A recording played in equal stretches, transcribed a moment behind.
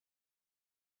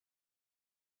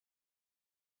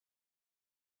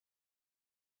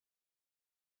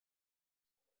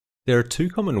There are two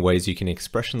common ways you can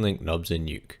expression link knobs in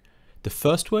Nuke. The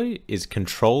first way is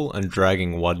control and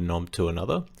dragging one knob to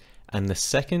another, and the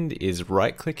second is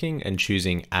right-clicking and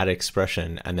choosing Add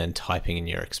Expression and then typing in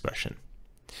your expression.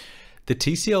 The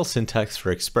TCL syntax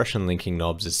for expression linking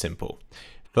knobs is simple.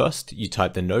 First, you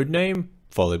type the node name,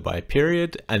 followed by a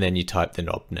period, and then you type the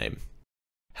knob name.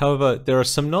 However, there are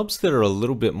some knobs that are a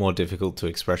little bit more difficult to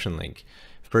expression link.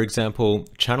 For example,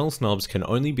 channels knobs can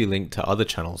only be linked to other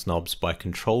channels knobs by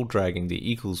control dragging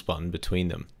the equals button between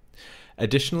them.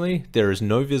 Additionally, there is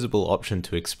no visible option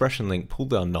to expression link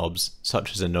pull-down knobs,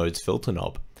 such as a node's filter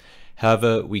knob.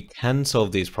 However, we can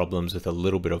solve these problems with a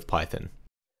little bit of Python.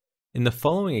 In the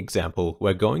following example,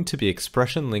 we're going to be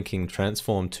expression linking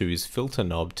transform 2's filter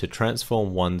knob to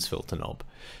transform 1's filter knob.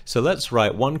 So let's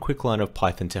write one quick line of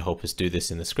Python to help us do this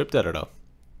in the script editor.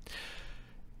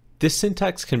 This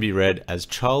syntax can be read as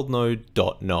child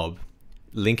node.knob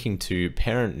linking to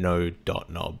parent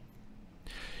node.knob.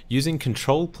 Using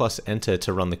Control plus Enter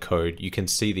to run the code, you can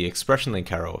see the expression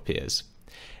link arrow appears.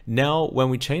 Now, when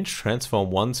we change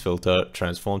transform 1's filter,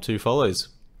 transform 2 follows.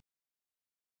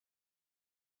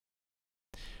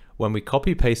 When we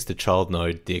copy paste the child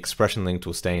node, the expression link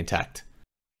will stay intact.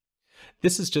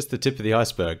 This is just the tip of the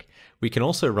iceberg. We can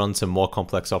also run some more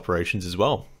complex operations as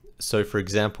well. So for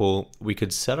example, we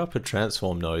could set up a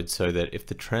transform node so that if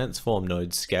the transform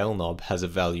node scale knob has a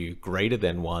value greater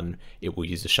than 1, it will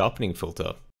use a sharpening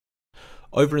filter.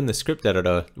 Over in the script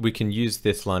editor, we can use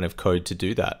this line of code to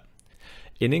do that.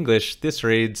 In English, this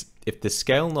reads, if the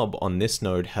scale knob on this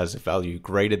node has a value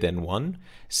greater than 1,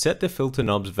 set the filter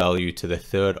knob's value to the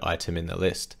third item in the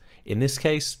list. In this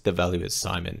case, the value is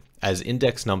Simon, as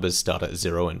index numbers start at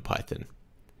 0 in Python.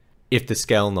 If the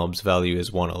scale knob's value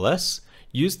is 1 or less,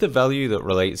 use the value that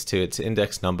relates to its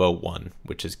index number 1,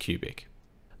 which is cubic.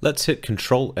 Let's hit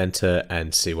Control Enter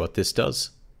and see what this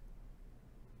does.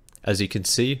 As you can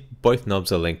see, both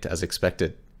knobs are linked as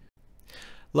expected.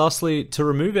 Lastly, to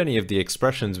remove any of the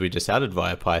expressions we just added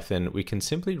via Python, we can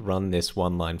simply run this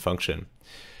one-line function.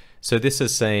 So this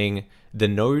is saying, the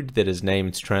node that is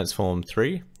named transform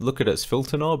 3, look at its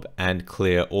filter knob and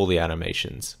clear all the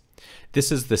animations.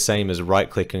 This is the same as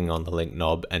right-clicking on the link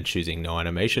knob and choosing no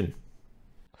animation.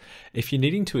 If you're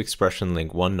needing to expression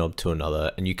link one knob to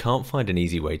another and you can't find an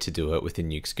easy way to do it within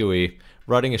Nuke's GUI,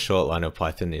 writing a short line of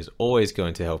Python is always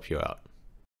going to help you out.